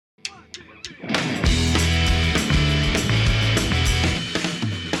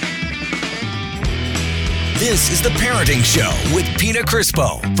This is The Parenting Show with Pina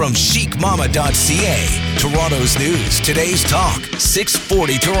Crispo from chicmama.ca. Toronto's news, today's talk,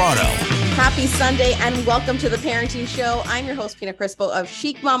 640 Toronto. Happy Sunday and welcome to The Parenting Show. I'm your host, Pina Crispo of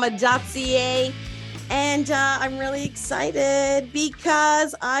chicmama.ca. And I'm really excited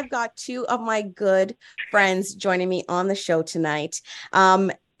because I've got two of my good friends joining me on the show tonight. And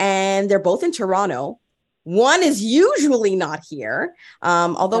they're both in Toronto. One is usually not here.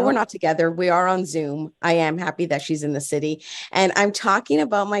 Although we're not together, we are on Zoom. I am happy that she's in the city. And I'm talking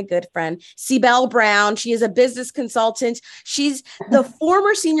about my good friend, Cybelle Brown. She is a business consultant. She's the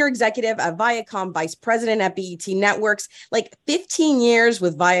former senior executive at Viacom, vice president at BET Networks, like 15 years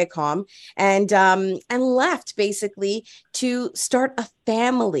with Viacom, and left basically to start a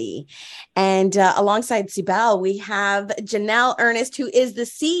family. And alongside Cybelle, we have Janelle Ernest, who is the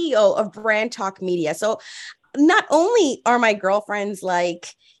CEO of Brand Talk Media. So not only are my girlfriends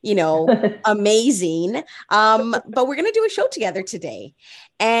like, amazing, but we're going to do a show together today.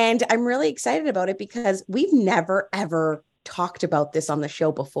 And I'm really excited about it because we've never, ever talked about this on the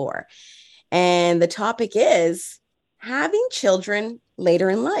show before. And the topic is having children later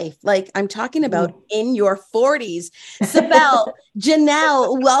in life. Like I'm talking about in your 40s. Cybelle,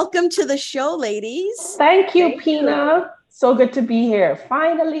 Janelle, welcome to the show, ladies. Thank you, Pina. So good to be here.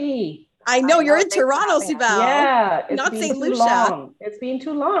 Finally. I know you're in Toronto, Cybelle. Yeah. Not St. Lucia. It's been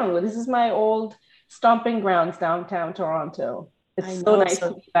too long. This is my old stomping grounds downtown Toronto. It's so nice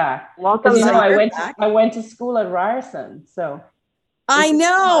to be back. Welcome. I went to school at Ryerson. So I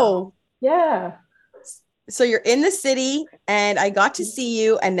know. Yeah. So you're in the city and I got to see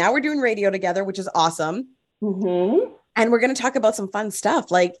you and now we're doing radio together, which is awesome. Mm-hmm. And we're going to talk about some fun stuff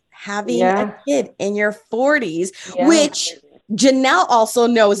like having a kid in your 40s, which Janelle also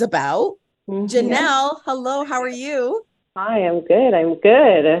knows about. Mm-hmm. Janelle, hello, how are you? Hi, I'm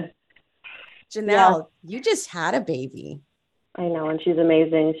good. Janelle, you just had a baby. I know, and she's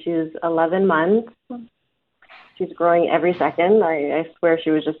amazing. She's 11 months. She's growing every second. I swear she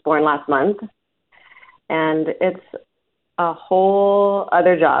was just born last month. And it's a whole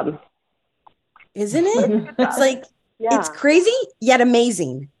other job. Isn't it? It's like, it's crazy, yet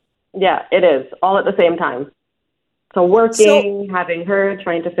amazing. Yeah, it is. All at the same time. So working, having her,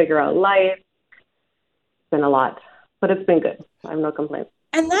 trying to figure out life. It's been a lot, but it's been good. I have no complaints.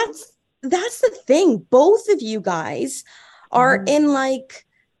 And that's the thing. Both of you guys are in like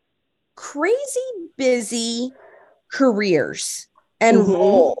crazy busy careers and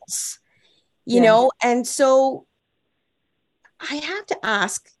roles. You know, and so I have to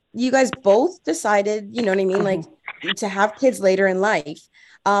ask, you guys both decided, you know what I mean, like to have kids later in life.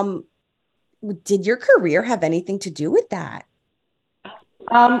 Did your career have anything to do with that?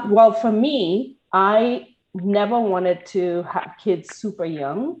 Well, for me, I never wanted to have kids super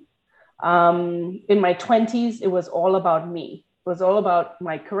young. In my 20s, it was all about me. It was all about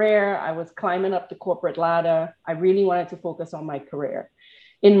my career. I was climbing up the corporate ladder. I really wanted to focus on my career.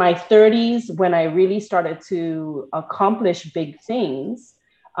 In my 30s, when I really started to accomplish big things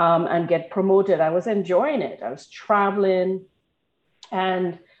and get promoted, I was enjoying it. I was traveling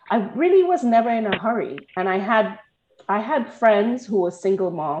and I really was never in a hurry. And I had friends who were single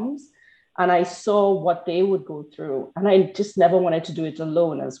moms and I saw what they would go through. And I just never wanted to do it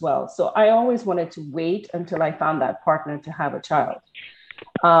alone as well. So I always wanted to wait until I found that partner to have a child.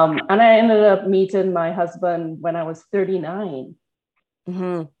 And I ended up meeting my husband when I was 39.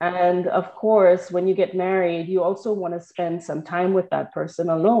 Mm-hmm. And of course, when you get married, you also want to spend some time with that person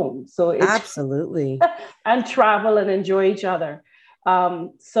alone. So absolutely. And travel and enjoy each other.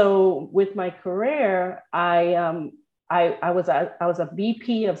 So with my career, I was a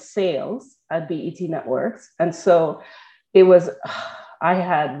VP of sales at BET Networks. And so I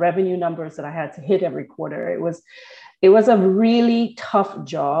had revenue numbers that I had to hit every quarter. It was a really tough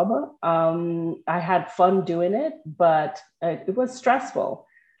job. I had fun doing it, but it was stressful.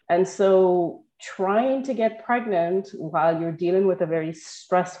 And so trying to get pregnant while you're dealing with a very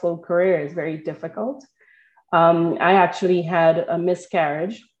stressful career is very difficult. I actually had a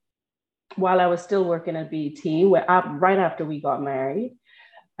miscarriage while I was still working at BET, right after we got married.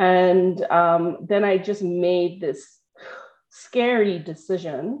 And then I just made this scary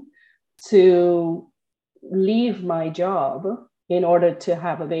decision to leave my job in order to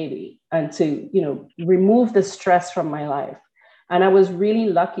have a baby and to, remove the stress from my life. And I was really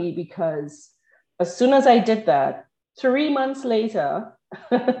lucky because as soon as I did that, 3 months later,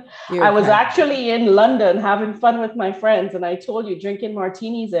 I was actually in London having fun with my friends. And I told you, drinking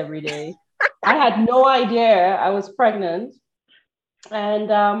martinis every day. I had no idea I was pregnant. And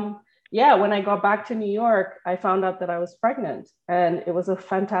when I got back to New York, I found out that I was pregnant. And it was a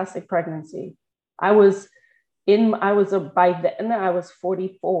fantastic pregnancy. I was By then I was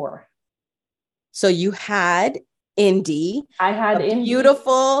 44. So you had Indy, I had a Indy.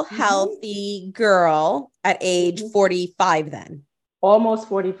 beautiful, healthy girl at age 45 then. Almost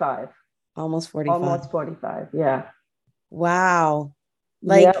 45. Almost 45. Almost 45. Yeah. Wow.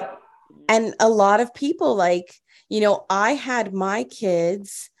 Like, and a lot of people like, I had my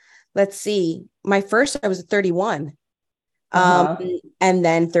kids, let's see, my first, I was 31, and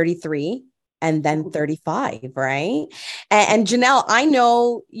then 33, and then 35, right? And Janelle, I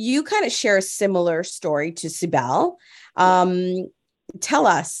know you kind of share a similar story to Sibel. Tell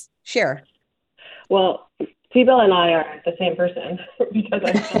us, share. Well, Sibel and I are the same person because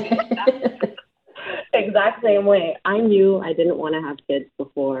I feel the exact same way. I knew I didn't want to have kids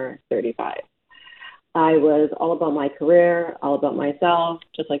before 35. I was all about my career, all about myself.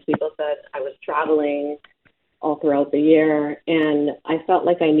 Just like Sibel said, I was traveling all throughout the year, and I felt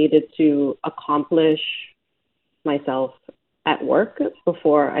like I needed to accomplish myself at work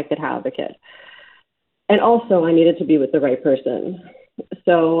before I could have a kid. And also I needed to be with the right person.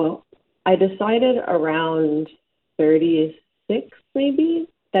 So I decided around 36 maybe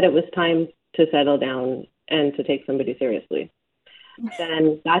that it was time to settle down and to take somebody seriously.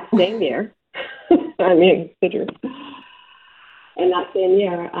 Then that same year, I mean, the truth. And that same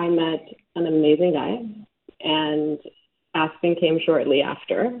year, I met an amazing guy, and Aspen came shortly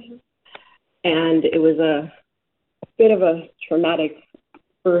after. And it was a bit of a traumatic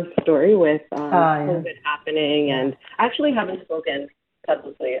birth story with COVID happening. And I actually haven't spoken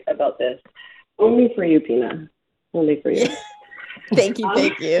publicly about this. Only for you, Pina. Only for you. Thank you.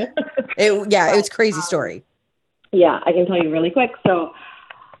 It was a crazy story. Yeah, I can tell you really quick. So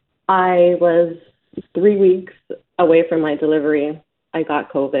I was 3 weeks away from my delivery. I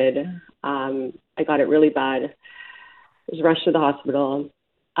got COVID. I got it really bad. I was rushed to the hospital.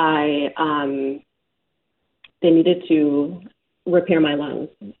 They needed to repair my lungs.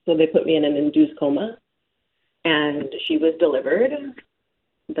 So they put me in an induced coma, and she was delivered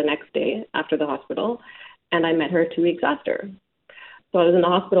the next day after the hospital. And I met her 2 weeks after. So I was in the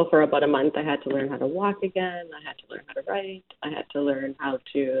hospital for about a month. I had to learn how to walk again. I had to learn how to write. I had to learn how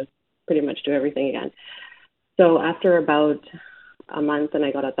to pretty much do everything again. So after about a month and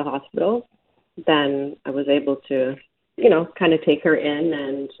I got out the hospital, then I was able to, kind of take her in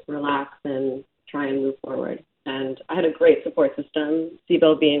and relax and try and move forward. And I had a great support system,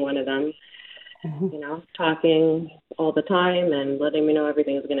 Sibel being one of them, talking all the time and letting me know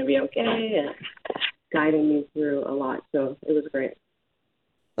everything is going to be okay and guiding me through a lot. So it was great.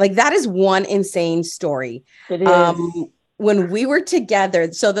 Like, that is one insane story. It is. When we were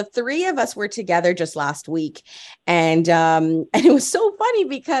together, so the three of us were together just last week, and it was so funny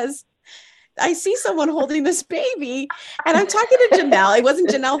because I see someone holding this baby, and I'm talking to Janelle. It wasn't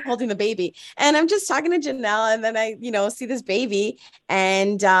Janelle holding the baby, and I'm just talking to Janelle, and then I, see this baby,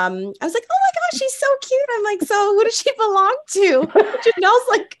 and I was like, "Oh my gosh, she's so cute!" I'm like, "So who does she belong to?" Janelle's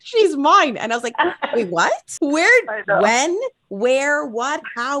like, "She's mine," and I was like, "Wait, what? Where? When? Where? What?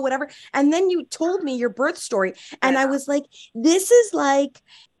 How? Whatever." And then you told me your birth story, and I was like, "This is like,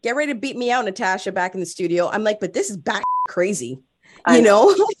 get ready to beat me out, Natasha, back in the studio." I'm like, "But this is back crazy,"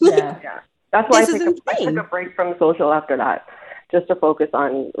 Yeah. That's why I took a break from social after that, just to focus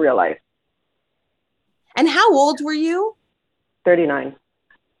on real life. And how old were you? 39.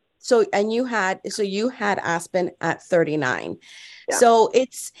 So you had Aspen at 39. Yeah. So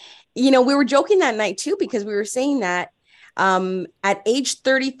it's, we were joking that night too, because we were saying that at age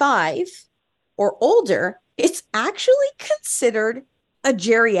 35 or older, it's actually considered a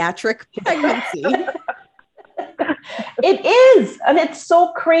geriatric pregnancy. It is. And it's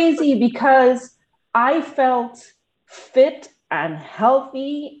so crazy because I felt fit and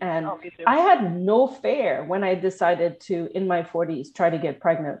healthy, and I had no fear when I decided to, in my 40s, try to get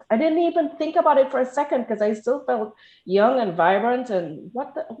pregnant. I didn't even think about it for a second because I still felt young and vibrant. And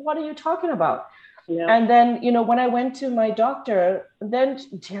what are you talking about? Yeah. And then, when I went to my doctor, then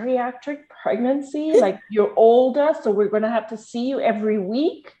geriatric pregnancy, like, you're older, so we're going to have to see you every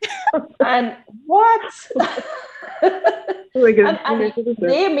week. And what? and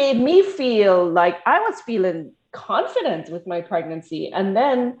they made me feel like I was feeling confident with my pregnancy. And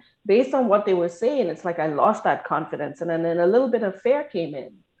then based on what they were saying, it's like I lost that confidence. And then a little bit of fear came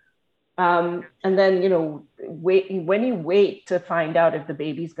in. And then, when you wait to find out if the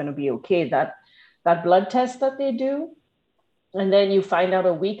baby's going to be okay, that blood test that they do, and then you find out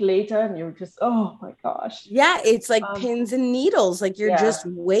a week later and you're just, oh my gosh. Yeah, it's like pins and needles. Like, you're just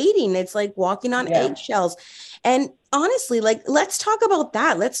waiting. It's like walking on eggshells. And honestly, like, let's talk about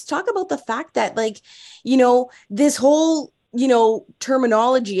that. Let's talk about the fact that, like, this whole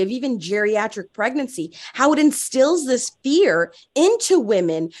terminology of even geriatric pregnancy, how it instills this fear into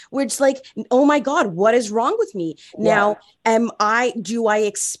women, where it's like, oh my God, what is wrong with me? Now, do I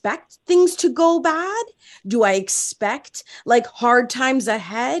expect things to go bad? Do I expect like hard times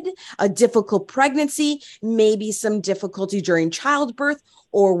ahead, a difficult pregnancy, maybe some difficulty during childbirth,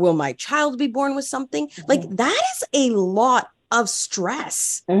 or will my child be born with something? Like that is a lot of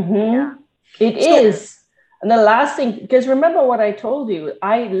stress. Yeah. It is. And the last thing, because remember what I told you,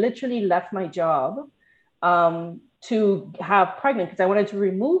 I literally left my job to have pregnant because I wanted to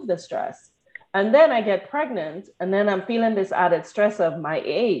remove the stress. And then I get pregnant, and then I'm feeling this added stress of my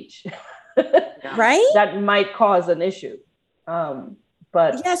age, right? That might cause an issue.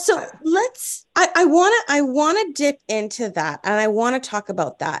 But yeah, so I want to dip into that, and I want to talk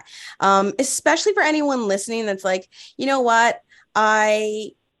about that, especially for anyone listening that's like, you know what,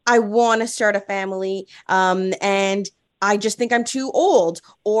 I want to start a family, and I just think I'm too old,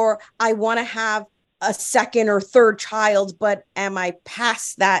 or I want to have a second or third child, but am I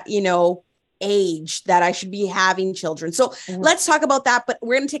past that, age that I should be having children? So let's talk about that, but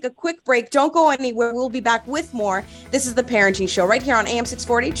we're going to take a quick break. Don't go anywhere. We'll be back with more. This is The Parenting Show right here on AM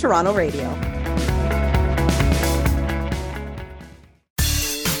 640 Toronto Radio.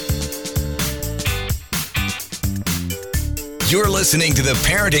 You're listening to The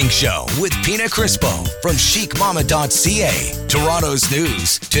Parenting Show with Pina Crispo from chicmama.ca. Toronto's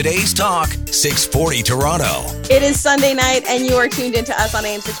news. Today's talk, 640 Toronto. It is Sunday night, and you are tuned into us on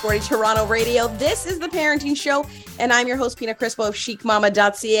AM 640 Toronto Radio. This is The Parenting Show, and I'm your host, Pina Crispo of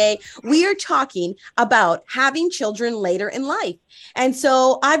chicmama.ca. We are talking about having children later in life. And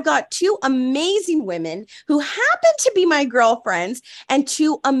so I've got two amazing women who happen to be my girlfriends and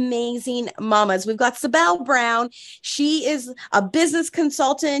two amazing mamas. We've got Sibel Brown. She is a business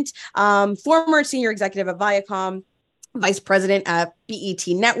consultant, former senior executive at Viacom, vice president of BET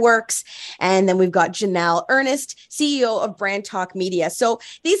Networks. And then we've got Janelle Ernest, CEO of Brand Talk Media. So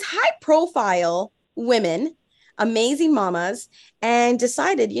these high profile women, amazing mamas, and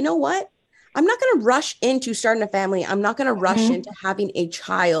decided, you know what? I'm not going to rush into starting a family. I'm not going to rush into having a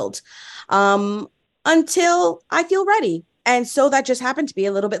child until I feel ready. And so that just happened to be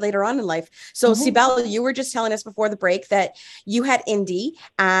a little bit later on in life. So Sibel, you were just telling us before the break that you had Indy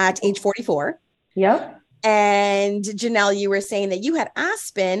at age 44. Yep. And Janelle, you were saying that you had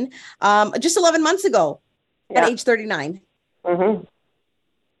Aspen just 11 months ago at age 39.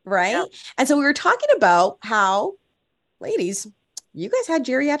 Right? Yep. And so we were talking about how, ladies, you guys had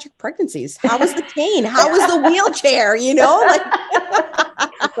geriatric pregnancies. How was the cane? How was the wheelchair? It's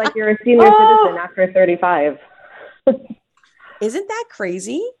like you're a senior citizen after 35. Isn't that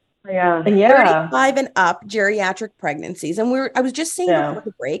crazy? Yeah. 35 and up geriatric pregnancies. And I was just saying before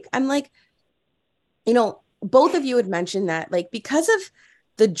the break, I'm like, both of you had mentioned that, like, because of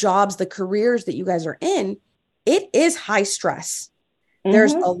the jobs, the careers that you guys are in, it is high stress.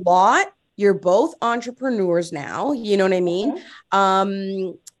 There's a lot. You're both entrepreneurs now, you know what I mean?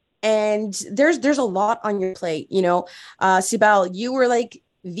 And there's a lot on your plate, Sibel, you were like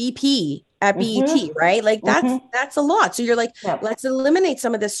VP at BET, right? Like that's a lot. So you're like, let's eliminate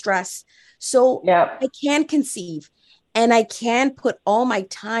some of this stress. So I can conceive, and I can put all my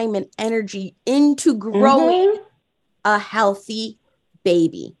time and energy into growing a healthy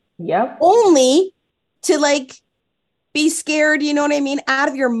baby. Only to be scared, you know what I mean, out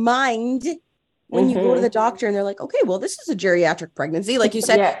of your mind when you go to the doctor and they're like, okay, well, this is a geriatric pregnancy. Like you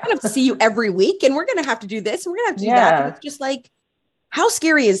said, we're going to have to see you every week, and we're going to have to do this, and we're going to have to do that. And it's just like, how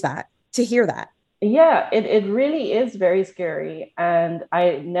scary is that to hear that? Yeah, it really is very scary. And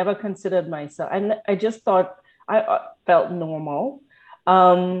I never considered myself. I just thought I felt normal.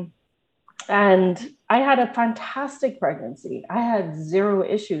 And I had a fantastic pregnancy. I had zero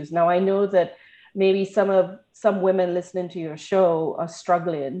issues. Now I know that maybe some women listening to your show are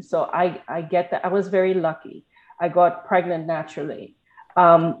struggling. So I get that. I was very lucky. I got pregnant naturally,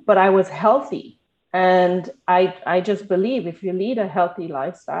 but I was healthy. And I just believe if you lead a healthy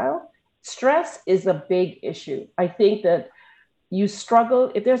lifestyle, stress is a big issue. I think that you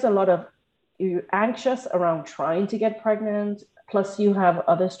struggle, if there's you're anxious around trying to get pregnant, plus you have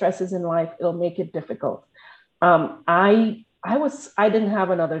other stresses in life, it'll make it difficult. I didn't have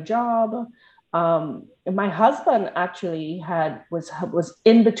another job. My husband actually was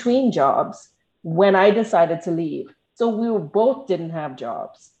in between jobs when I decided to leave. So we both didn't have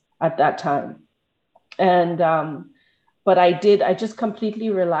jobs at that time. And, but I just completely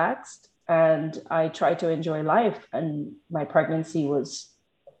relaxed, and I tried to enjoy life, and my pregnancy was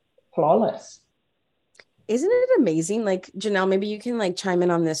flawless. Isn't it amazing? Like, Janelle, maybe you can chime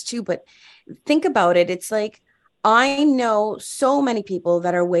in on this too, but think about it. It's like, I know so many people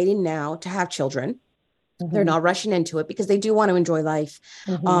that are waiting now to have children. They're not rushing into it because they do want to enjoy life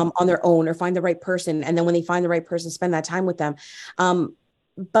on their own or find the right person. And then when they find the right person, spend that time with them.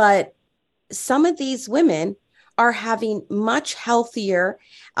 But some of these women are having much healthier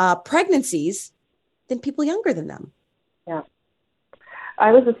pregnancies than people younger than them. Yeah.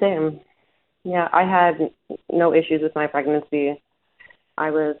 I was the same. Yeah, I had no issues with my pregnancy.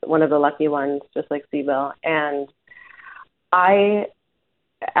 I was one of the lucky ones, just like Sibel. And I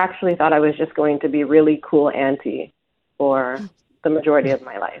actually thought I was just going to be really cool auntie for the majority of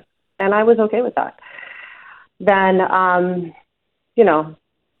my life. And I was okay with that. Then,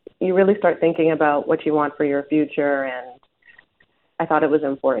 you really start thinking about what you want for your future. And I thought it was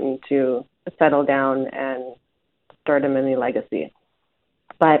important to settle down and start a mini legacy.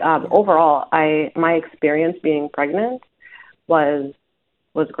 But overall, my experience being pregnant was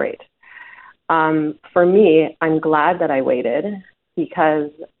great. For me, I'm glad that I waited,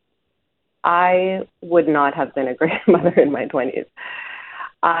 because I would not have been a great mother in my 20s.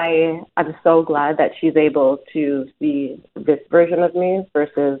 I'm so glad that she's able to see this version of me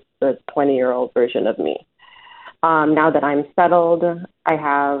versus the 20-year-old version of me. Now that I'm settled, I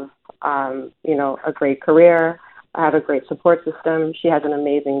have, a great career. I have a great support system. She has an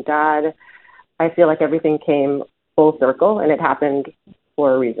amazing dad. I feel like everything came full circle, and it happened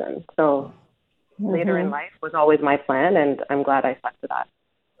for a reason. So later in life was always my plan, and I'm glad I stuck to that.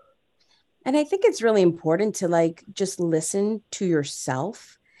 And I think it's really important to just listen to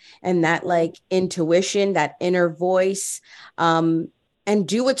yourself and that intuition, that inner voice, and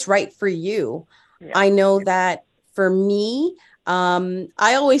do what's right for you. Yeah. I know that for me,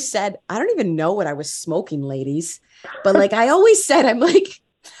 I always said, I don't even know what I was smoking, ladies, but I always said, I'm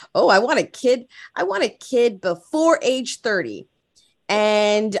oh, I want a kid before age 30.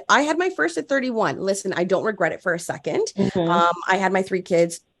 And I had my first at 31. Listen, I don't regret it for a second. I had my 3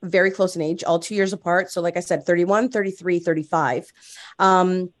 kids very close in age, all 2 years apart. So like I said, 31, 33, 35.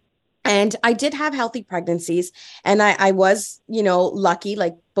 And I did have healthy pregnancies, and I was, lucky,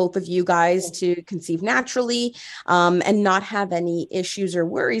 like both of you guys, to conceive naturally, and not have any issues or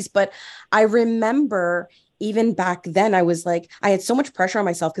worries. But I remember even back then, I was I had so much pressure on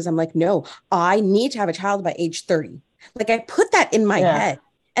myself, because I'm no, I need to have a child by age 30. I put that in my head,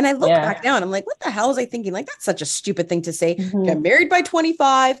 and I look back now and I'm what the hell was I thinking? That's such a stupid thing to say. Get married by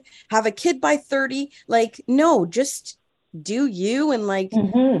 25, have a kid by 30. No, just do you, and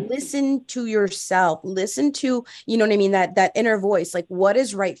listen to yourself, listen to, that inner voice, what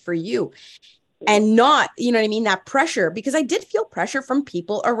is right for you, and not, that pressure, because I did feel pressure from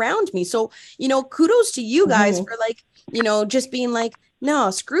people around me. So, kudos to you guys for just being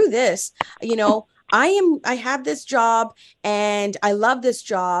no, screw this, I have this job and I love this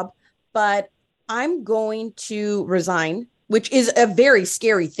job, but I'm going to resign, which is a very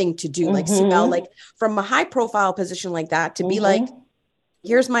scary thing to do. Sibel, from a high profile position like that to be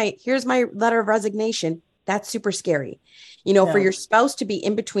here's my letter of resignation. That's super scary. For your spouse to be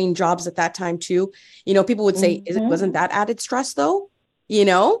in between jobs at that time too, people would say, wasn't that added stress though?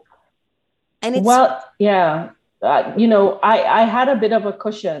 And it's, I had a bit of a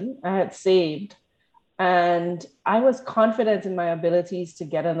cushion. I had saved. And I was confident in my abilities to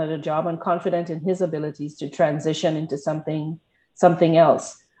get another job, and confident in his abilities to transition into something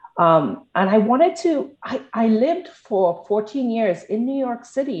else. And I wanted to, I lived for 14 years in New York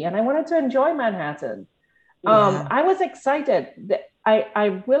City, and I wanted to enjoy Manhattan. I was excited.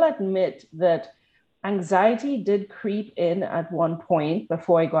 I will admit that anxiety did creep in at one point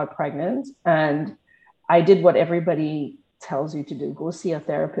before I got pregnant, and I did what everybody tells you to do: go see a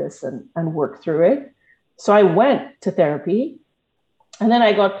therapist and work through it. So I went to therapy, and then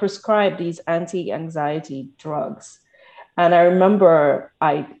I got prescribed these anti-anxiety drugs. And I remember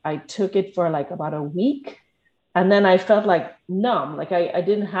I took it for about a week, and then I felt numb, I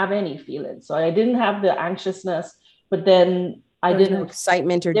didn't have any feelings. So I didn't have the anxiousness, but then there was no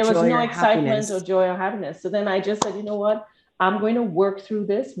excitement or joy or happiness. So then I just said, you know what, I'm going to work through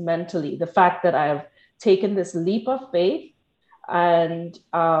this mentally. The fact that I've taken this leap of faith, and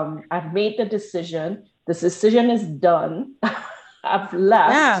I've made the decision. This decision is done. I've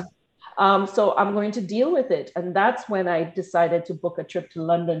left. So I'm going to deal with it. And that's when I decided to book a trip to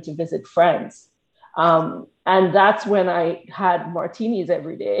London to visit friends. And that's when I had martinis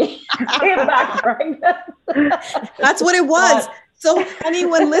every day. Came back pregnant. That's what it was. So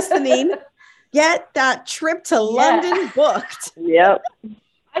anyone listening, get that trip to London booked. Yep.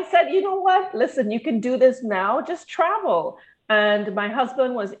 I said, you know what? Listen, you can do this now. Just travel. And my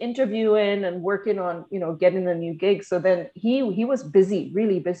husband was interviewing and working on, getting a new gig. So then he was busy,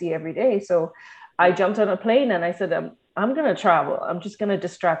 really busy every day. So I jumped on a plane and I said, I'm going to travel. I'm just going to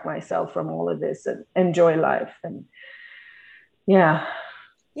distract myself from all of this and enjoy life. And yeah.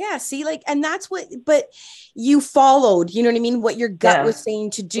 Yeah. See, like, and that's what, but you followed, you know what I mean? What your gut was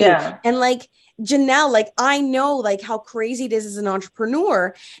saying to do. Yeah. And like Janelle, like, I know like how crazy it is as an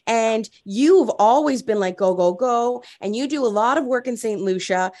entrepreneur, and you've always been like, go, go, go. And you do a lot of work in St.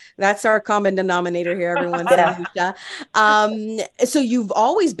 Lucia. That's our common denominator here. Everyone's St. Lucia. So you've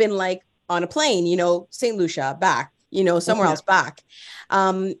always been like on a plane, you know, St. Lucia back, you know, somewhere else back.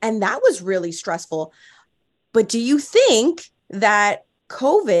 And that was really stressful. But do you think that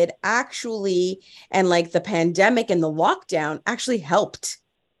COVID actually, and like the pandemic and the lockdown actually helped?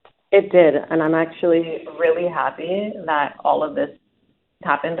 It did. And I'm actually really happy that all of this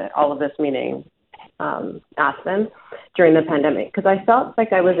happened, all of this meaning Aspen, during the pandemic, because I felt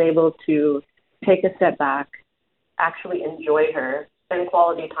like I was able to take a step back, actually enjoy her, spend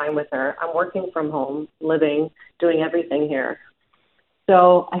quality time with her. I'm working from home, living, doing everything here.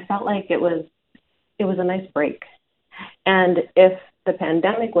 So I felt like it was a nice break. And if the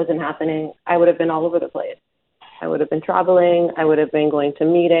pandemic wasn't happening, I would have been all over the place. I would have been traveling. I would have been going to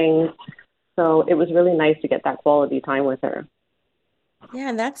meetings. So it was really nice to get that quality time with her. Yeah,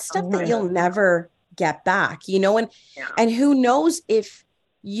 and that's stuff that you'll never get back, you know, and who knows if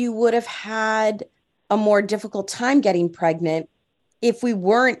you would have had a more difficult time getting pregnant if we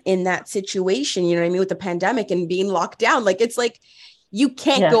weren't in that situation, you know what I mean, with the pandemic and being locked down. Like, it's like you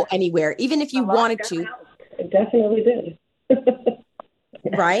can't go anywhere, even if you wanted to. It definitely did.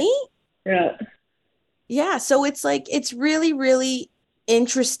 Right? Yeah. Yeah. So it's like, it's really, really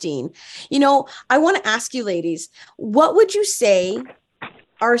interesting. You know, I want to ask you ladies, what would you say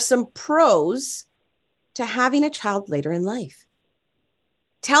are some pros to having a child later in life?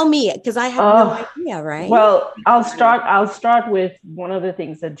 Tell me, because I have no idea, right? Well, I'll start with one of the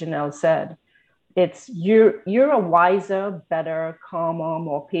things that Janelle said. It's you're a wiser, better, calmer,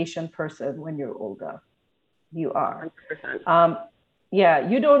 more patient person when you're older. You are. 100%.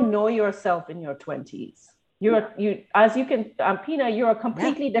 You don't know yourself in your 20s. Pina, you're a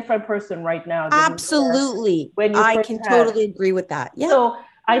completely different person right now. Absolutely. I can totally agree with that. Yeah. So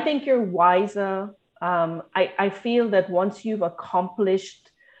I think you're wiser. I feel that once you've accomplished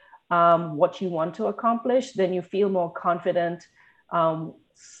what you want to accomplish, then you feel more confident,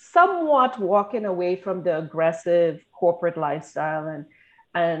 somewhat walking away from the aggressive corporate lifestyle,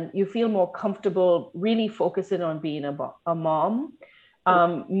 and you feel more comfortable really focusing on being a mom.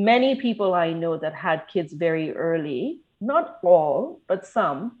 Many people I know that had kids very early, not all, but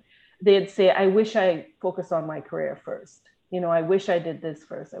some, they'd say, I wish I focused on my career first. You know, I wish I did this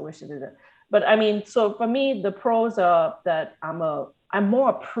first. I wish I did that. But I mean, so for me, the pros are that I'm more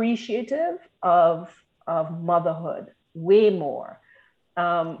appreciative of motherhood, way more.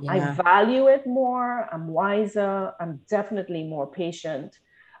 I value it more. I'm wiser. I'm definitely more patient.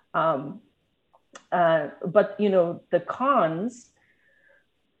 But you know, the cons,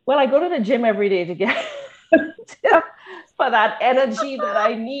 well, I go to the gym every day to get for that energy that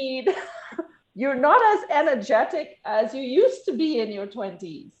I need. You're not as energetic as you used to be in your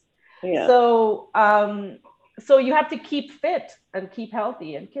 20s. Yeah. So you have to keep fit and keep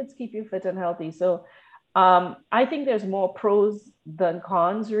healthy, and kids keep you fit and healthy. So I think there's more pros than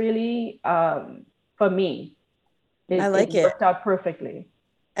cons, really, for me. I like it. Worked out perfectly.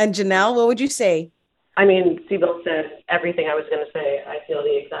 And Janelle, what would you say? I mean, Sibel said everything I was going to say. I feel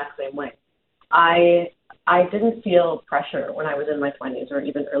the exact same way. I didn't feel pressure when I was in my 20s or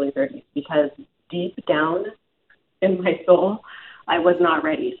even early 30s, because deep down in my soul, I was not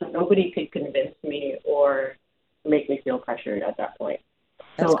ready. So nobody could convince me or make me feel pressured at that point.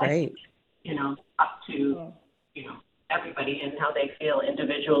 That's great. Up to, everybody and how they feel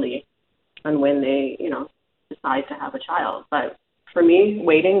individually and when they, decide to have a child. But for me,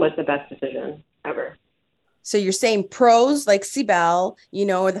 waiting was the best decision ever. So you're saying pros like Sibel,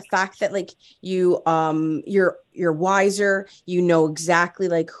 or the fact that like you're wiser, exactly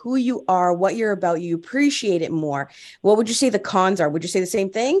like who you are, what you're about, you appreciate it more. What would you say the cons are? Would you say the same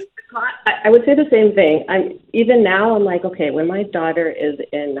thing? I would say the same thing. Even now I'm like, okay, when my daughter is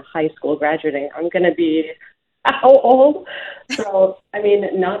in high school graduating, I'm going to be how old? So,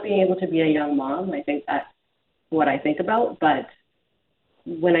 not being able to be a young mom, I think that's what I think about. But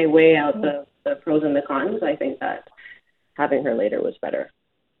when I weigh out the pros and the cons, I think that having her later was better.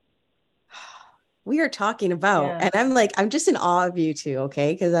 We are talking about, and I'm just in awe of you two.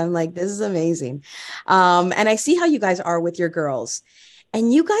 Okay. Cause I'm like, this is amazing. And I see how you guys are with your girls,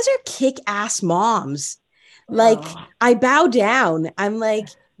 and you guys are kick-ass moms. Like I bow down. I'm like,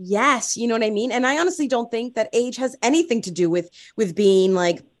 yes, you know what I mean? And I honestly don't think that age has anything to do with being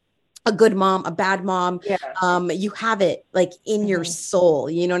like a good mom, a bad mom. Yeah. You have it like in your soul,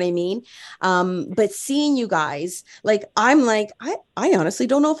 you know what I mean? But seeing you guys, like, I'm like, I honestly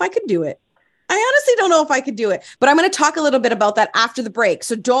don't know if I could do it. I honestly don't know if I could do it, but I'm going to talk a little bit about that after the break.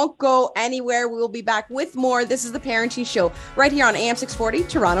 So don't go anywhere. We will be back with more. This is the Parenting Show right here on AM 640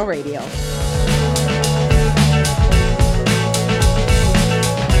 Toronto Radio.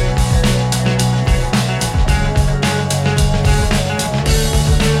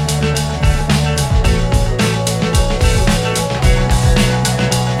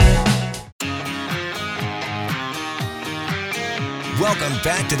 Welcome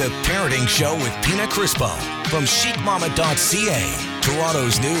back to the Parenting Show with Pina Crispo from chicmama.ca.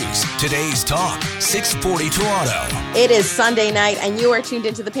 Toronto's news, today's talk, 640 Toronto. It is Sunday night, and you are tuned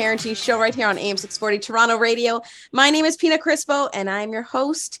into the Parenting Show right here on AM 640 Toronto Radio. My name is Pina Crispo, and I'm your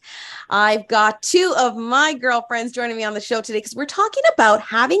host. I've got two of my girlfriends joining me on the show today because we're talking about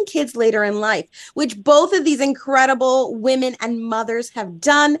having kids later in life, which both of these incredible women and mothers have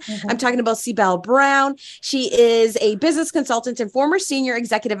done. I'm talking about Cybelle Brown. She is a business consultant and former senior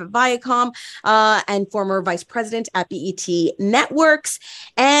executive at Viacom and former vice president at BET Networks.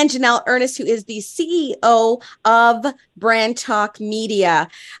 And Janelle Ernest, who is the CEO of Brand Talk Media.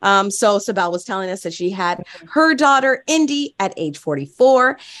 So Cybelle was telling us that she had her daughter, Indy, at age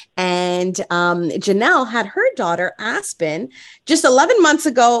 44. And Janelle had her daughter, Aspen, just 11 months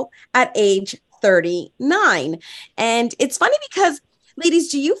ago at age 39. And it's funny because, ladies,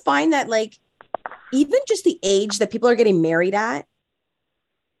 do you find that, like, even just the age that people are getting married at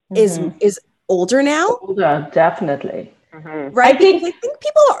is older now? Older, definitely. Right? I think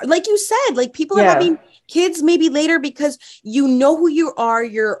people are, like you said, like people are having kids maybe later because you know who you are,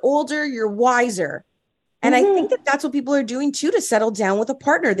 you're older, you're wiser. And I think that that's what people are doing too, to settle down with a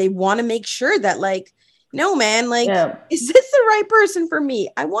partner. They want to make sure that, like, no, man, like, is this the right person for me?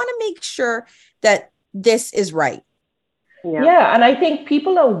 I want to make sure that this is right. Yeah. And I think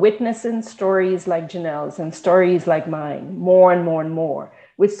people are witnessing stories like Janelle's and stories like mine more and more and more.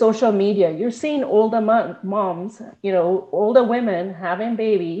 With social media, you're seeing older moms, older women having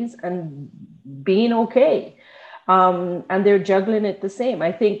babies and being okay. And they're juggling it the same.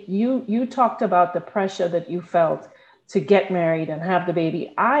 I think you talked about the pressure that you felt to get married and have the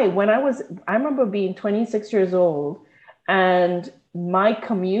baby. I remember being 26 years old, and my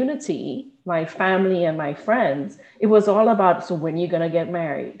community, my family and my friends, it was all about, so when are you going to get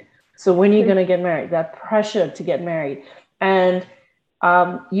married? So when are you going to get married? That pressure to get married. And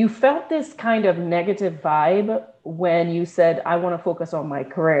you felt this kind of negative vibe when you said, I want to focus on my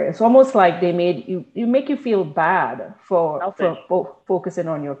career. It's almost like they make you feel bad for focusing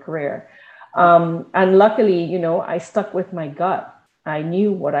on your career. And luckily, I stuck with my gut. I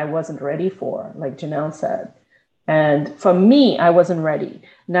knew what I wasn't ready for, like Janelle said. And for me, I wasn't ready.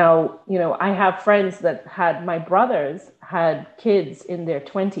 Now, I have friends that my brothers had kids in their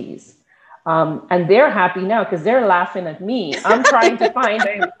 20s. And they're happy now because they're laughing at me. I'm trying to find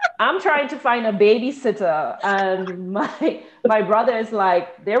a babysitter, and my brother is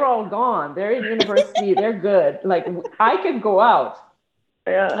like, they're all gone. They're in university. They're good. Like, I can go out.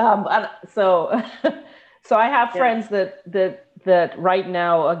 And so I have friends that right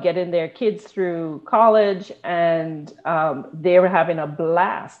now are getting their kids through college, and they're having a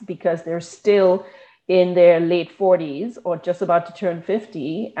blast because they're still in their late 40s or just about to turn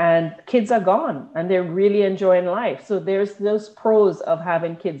 50, and kids are gone and they're really enjoying life. So there's those pros of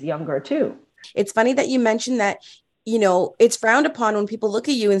having kids younger too. It's funny that you mentioned that, it's frowned upon when people look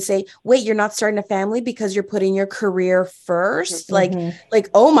at you and say, wait, you're not starting a family because you're putting your career first. Like,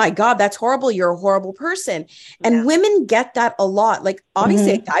 oh my God, that's horrible. You're a horrible person. And women get that a lot. Like,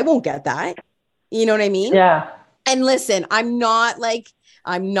 obviously I won't get that. You know what I mean? Yeah. And listen, I'm not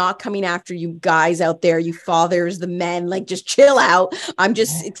coming after you guys out there, you fathers, the men, like, just chill out. I'm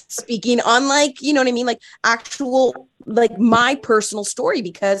just speaking on, like, you know what I mean? Like, actual, like, my personal story,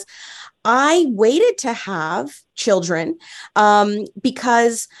 because I waited to have children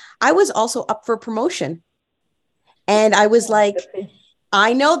because I was also up for promotion. And I was like,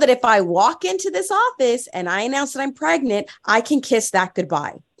 I know that if I walk into this office and I announce that I'm pregnant, I can kiss that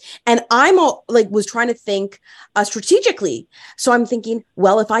goodbye. And I'm was trying to think strategically. So I'm thinking,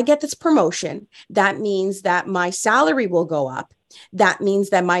 well, if I get this promotion, that means that my salary will go up. That means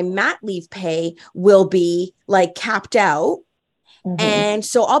that my mat leave pay will be, like, capped out. And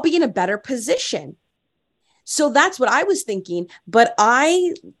so I'll be in a better position. So that's what I was thinking. But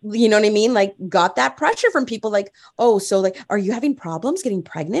I, you know what I mean? Like, got that pressure from people like, oh, so, like, are you having problems getting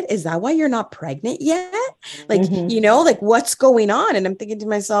pregnant? Is that why you're not pregnant yet? Like, like, what's going on? And I'm thinking to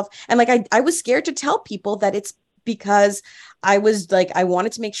myself, and like, I was scared to tell people that it's because I was like, I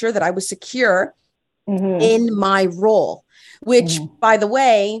wanted to make sure that I was secure in my role, which by the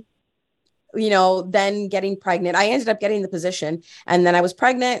way, then getting pregnant, I ended up getting the position, and then I was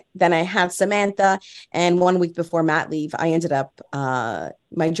pregnant. Then I had Samantha, and 1 week before mat leave, I ended up,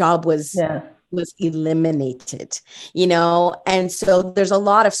 my job was eliminated, and so there's a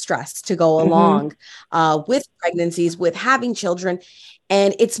lot of stress to go along with pregnancies, with having children.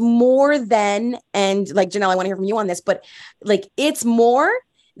 And it's more than, and like, Janelle, I want to hear from you on this, but like, it's more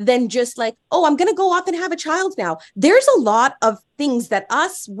than just like, oh, I'm going to go off and have a child now. There's a lot of things that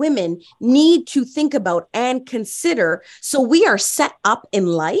us women need to think about and consider, so we are set up in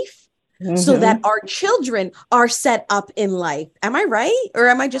life, so that our children are set up in life. Am I right? Or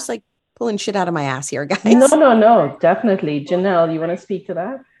am I just like pulling shit out of my ass here, guys? No, definitely. Janelle, you want to speak to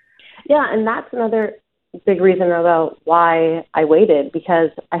that? Yeah, and that's another big reason about why I waited, because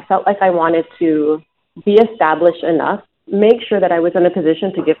I felt like I wanted to be established enough, make sure that I was in a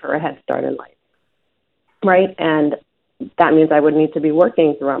position to give her a head start in life, right? And that means I would need to be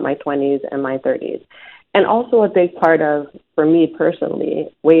working throughout my 20s and my 30s. And also a big part of, for me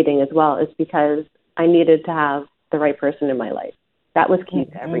personally, waiting as well, is because I needed to have the right person in my life. That was key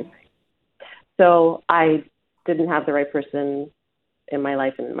to everything. So I didn't have the right person in my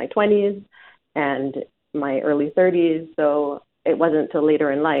life in my 20s and my early 30s. So it wasn't until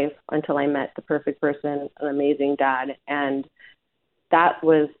later in life until I met the perfect person, an amazing dad. And that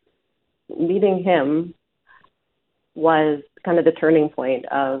was, meeting him was kind of the turning point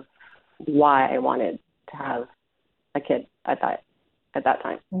of why I wanted to have a kid at that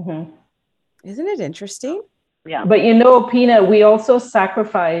time. Isn't it interesting? Yeah. But Pina, we also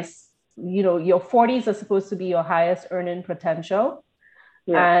sacrifice, your 40s are supposed to be your highest earning potential.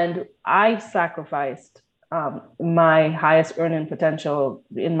 Yeah. And I've sacrificed my highest earning potential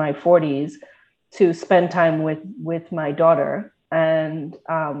in my 40s to spend time with my daughter. And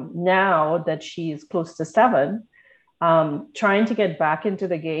now that she's close to 7, trying to get back into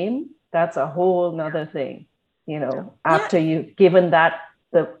the game, that's a whole nother thing, after you've given that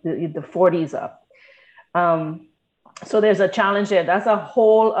the 40s up. So there's a challenge there. That's a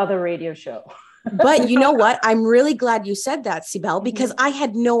whole other radio show. But you know what? I'm really glad you said that, Sibel, because I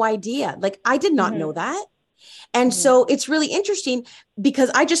had no idea. Like, I did not know that. And so it's really interesting, because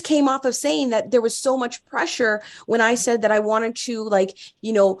I just came off of saying that there was so much pressure when I said that I wanted to, like,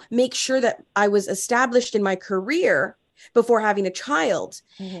 make sure that I was established in my career before having a child.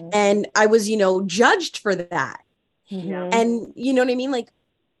 And I was, judged for that. And you know what I mean? Like,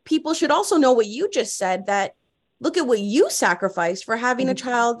 people should also know what you just said, that look at what you sacrificed for having a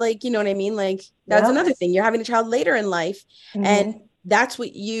child. Like, you know what I mean? Like, that's another thing. You're having a child later in life. And that's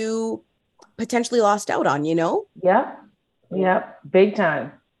what you potentially lost out on, Yeah. Big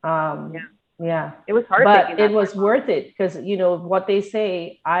time. Yeah. It was hard. But it was worth it, because, what they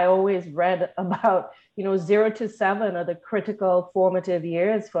say, I always read about, 0 to 7 are the critical formative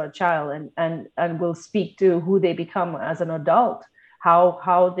years for a child, and will speak to who they become as an adult,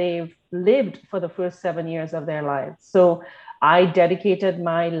 how they've lived for the first 7 years of their lives. So I dedicated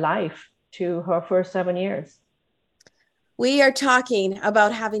my life to her first 7 years. We are talking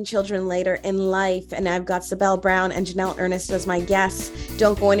about having children later in life, and I've got Sibel Brown and Janelle Ernest as my guests.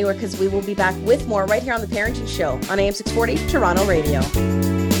 Don't go anywhere, because we will be back with more right here on The Parenting Show on AM 640 Toronto Radio.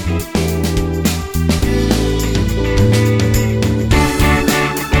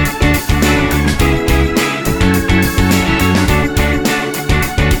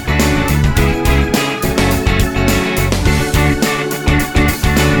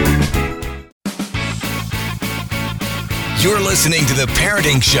 You're listening to The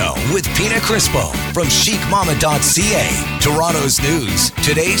Parenting Show with Pina Crispo from chicmama.ca. Toronto's news.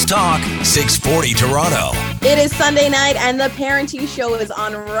 Today's talk, 640 Toronto. It is Sunday night, and The Parenting Show is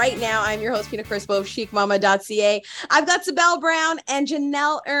on right now. I'm your host, Pina Crispo of chicmama.ca. I've got Sibel Brown and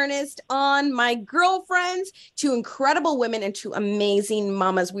Janelle Ernest on, my girlfriends, 2 incredible women and 2 amazing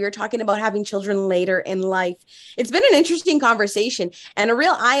mamas. We are talking about having children later in life. It's been an interesting conversation and a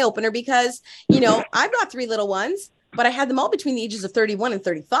real eye-opener, because, I've got 3 little ones, but I had them all between the ages of 31 and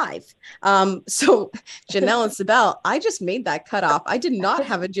 35. So Janelle and Sibel, I just made that cutoff. I did not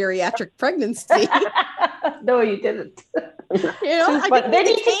have a geriatric pregnancy. No, you didn't. But they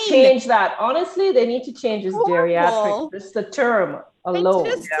need to change that. Honestly, they need to change this geriatric. Just the term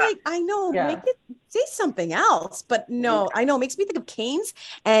alone. I know, make it say something else. But no, I know, it makes me think of canes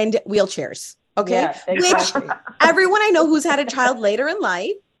and wheelchairs. Okay. Yeah, exactly. Which everyone I know who's had a child later in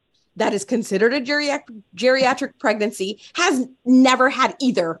life that is considered a geriatric pregnancy has never had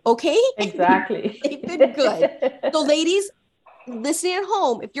either. Okay. Exactly. They've been good. So ladies listening at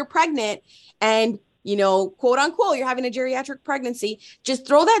home, if you're pregnant and quote unquote, you're having a geriatric pregnancy, just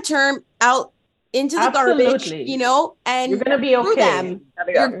throw that term out into the garbage, and you're going to be okay. Them,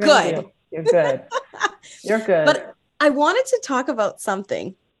 you're good. You're good. You're good. But I wanted to talk about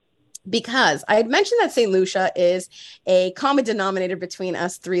something, because I had mentioned that St. Lucia is a common denominator between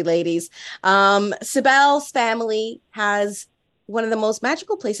us three ladies. Sibel's family has one of the most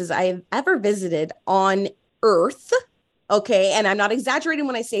magical places I have ever visited on earth. Okay. And I'm not exaggerating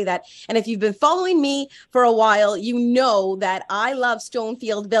when I say that. And if you've been following me for a while, you know that I love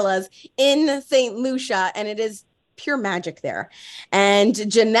Stonefield Villas in St. Lucia, and it is pure magic there. And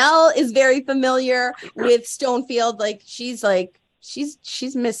Janelle is very familiar with Stonefield.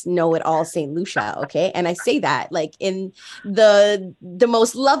 She's Miss Know-It-All St. Lucia. Okay. And I say that like in the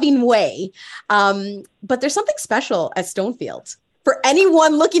most loving way. But there's something special at Stonefield for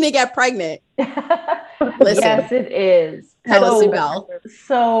anyone looking to get pregnant. Listen, yes, it is. Tell us, Sibel.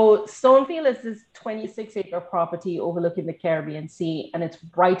 So Stonefield is this 26-acre property overlooking the Caribbean Sea, and it's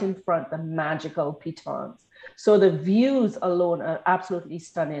right in front of the magical Pitons. So the views alone are absolutely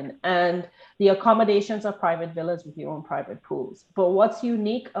stunning, and the accommodations are private villas with your own private pools. But what's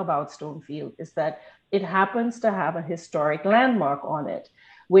unique about Stonefield is that it happens to have a historic landmark on it,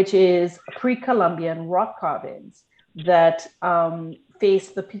 which is pre-Columbian rock carvings that face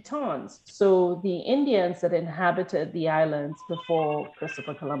the Pitons. So the Indians that inhabited the islands before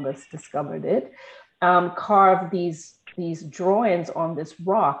Christopher Columbus discovered it carved these drawings on this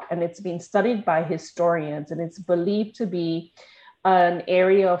rock, and it's been studied by historians, and it's believed to be an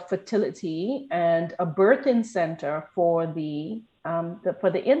area of fertility and a birthing center for the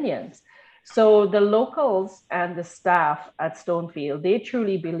Indians. So the locals and the staff at Stonefield, they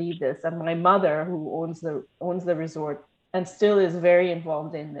truly believe this. And my mother, who owns the resort and still is very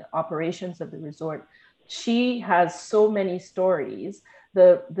involved in the operations of the resort, she has so many stories.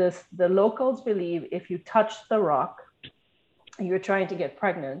 The locals believe if you touch the rock, you're trying to get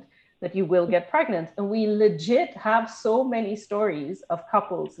pregnant, that you will get pregnant. And we legit have so many stories of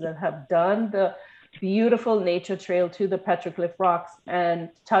couples that have done the beautiful nature trail to the Petroglyph rocks and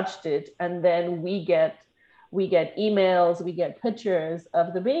touched it. And then we get emails, we get pictures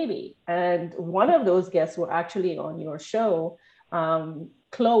of the baby. And one of those guests were actually on your show,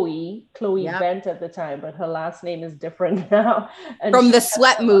 Chloe yep. Bent at the time, but her last name is different now. And from the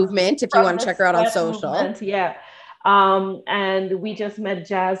Sweat Movement, if you want to check her out on social. Movement, yeah. And we just met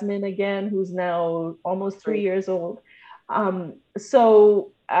Jasmine again, who's now almost 3 years old.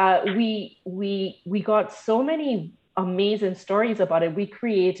 So we got so many amazing stories about it. We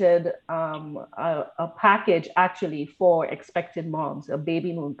created a package actually for expected moms, a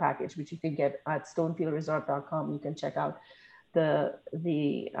baby moon package, which you can get at stonefieldresort.com. You can check out the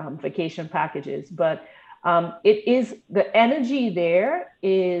vacation packages. But it is, the energy there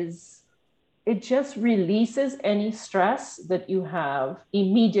is, it just releases any stress that you have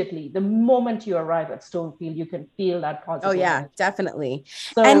immediately. The moment you arrive at Stonefield, you can feel that positive. Oh yeah, definitely.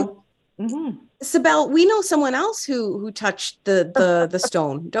 So, and Sibel, we know someone else who touched the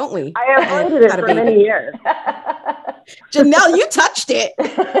stone, don't we? I avoided it for many years. Janelle, you touched it.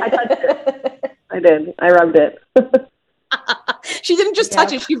 I touched it. I did. I rubbed it. She didn't just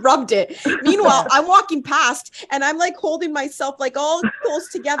touch it, she rubbed it. Meanwhile, I'm walking past and I'm like holding myself like all close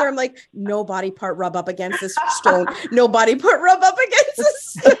together. I'm like, no body part rub up against this stone. No body part rub up against this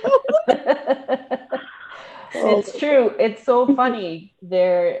stone. It's true. It's so funny.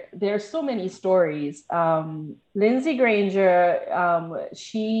 There's so many stories. Lindsay Granger,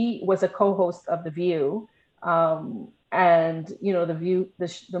 she was a co-host of The View. And The View,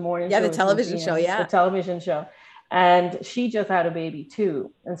 the morning show. Yeah, the television show, yeah. The television show. And she just had a baby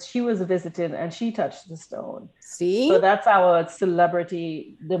too. And she was visiting and she touched the stone. See? So that's our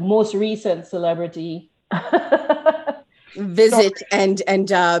celebrity, the most recent celebrity visit and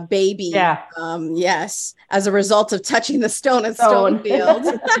baby. Yeah. Yes. As a result of touching the stone at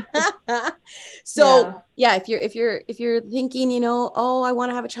Stonefield. So yeah, if you're thinking, oh, I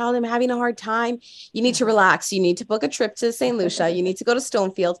want to have a child, I'm having a hard time, you need to relax. You need to book a trip to St. Lucia. You need to go to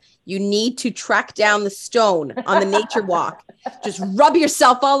Stonefield. You need to track down the stone on the nature walk. Just rub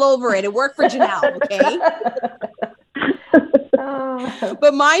yourself all over it. It worked for Janelle, okay?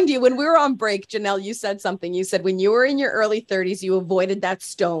 But mind you, when we were on break, Janelle, you said something. You said when you were in your early 30s, you avoided that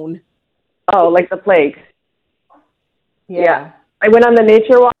stone. Oh, like the plague. Yeah. I went on the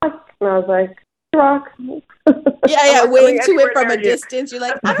nature walk and I was like, rock. Yeah, way into it from a distance. You're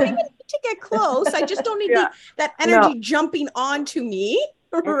like, I don't even need to get close. I just don't need that energy jumping onto me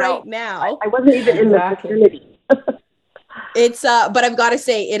right now. I wasn't even in the vicinity. It's but I've got to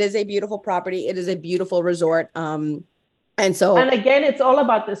say, it is a beautiful property. It is a beautiful resort. And again, it's all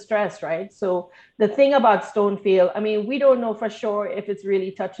about the stress, right? So the thing about stone field, I mean, we don't know for sure if it's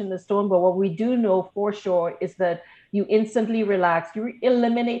really touching the stone, but what we do know for sure is that you instantly relax, you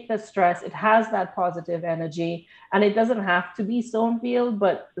eliminate the stress. It has that positive energy, and it doesn't have to be stone field,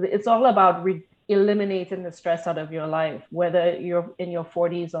 but it's all about eliminating the stress out of your life, whether you're in your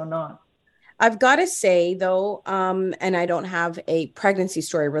 40s or not. I've got to say, though, and I don't have a pregnancy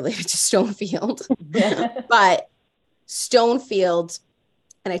story related to Stonefield, but Stonefield,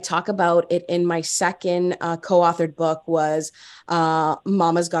 and I talk about it in my second co-authored book, was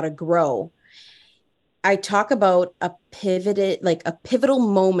Mama's Gotta Grow. I talk about a pivotal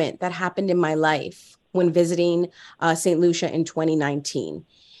moment that happened in my life when visiting St. Lucia in 2019.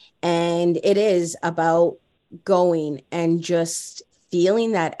 And it is about going and just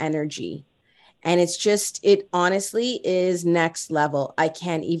feeling that energy. And it honestly is next level. I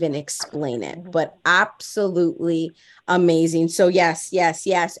can't even explain it, but absolutely amazing. So yes,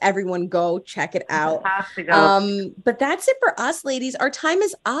 everyone go check it out. But that's it for us, ladies. Our time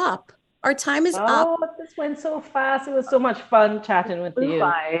is up. Up. This went so fast. It was so much fun chatting with you.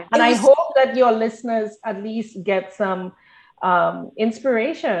 And I hope that your listeners at least get some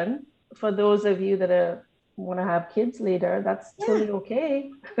inspiration for those of you that want to have kids later. That's totally okay.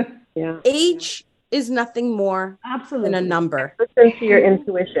 Yeah. Age is nothing more than a number. Listen to your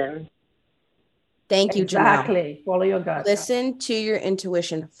intuition. Thank you, Janelle. Exactly. Follow your gut. Listen to your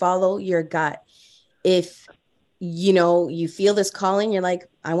intuition. Follow your gut. If you feel this calling, you're like,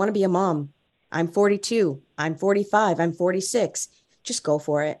 I want to be a mom. I'm 42. I'm 45. I'm 46. Just go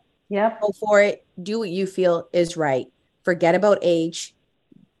for it. Yep. Go for it. Do what you feel is right. Forget about age.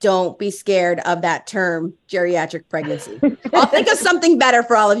 Don't be scared of that term, geriatric pregnancy. I'll think of something better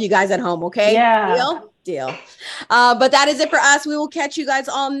for all of you guys at home, okay? Yeah. Deal. But that is it for us. We will catch you guys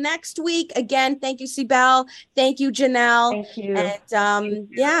all next week. Again, thank you, Sibel. Thank you, Janelle. Thank you.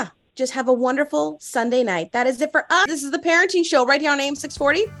 And just have a wonderful Sunday night. That is it for us. This is The Parenting Show right here on AM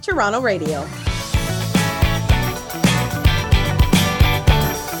 640 Toronto Radio.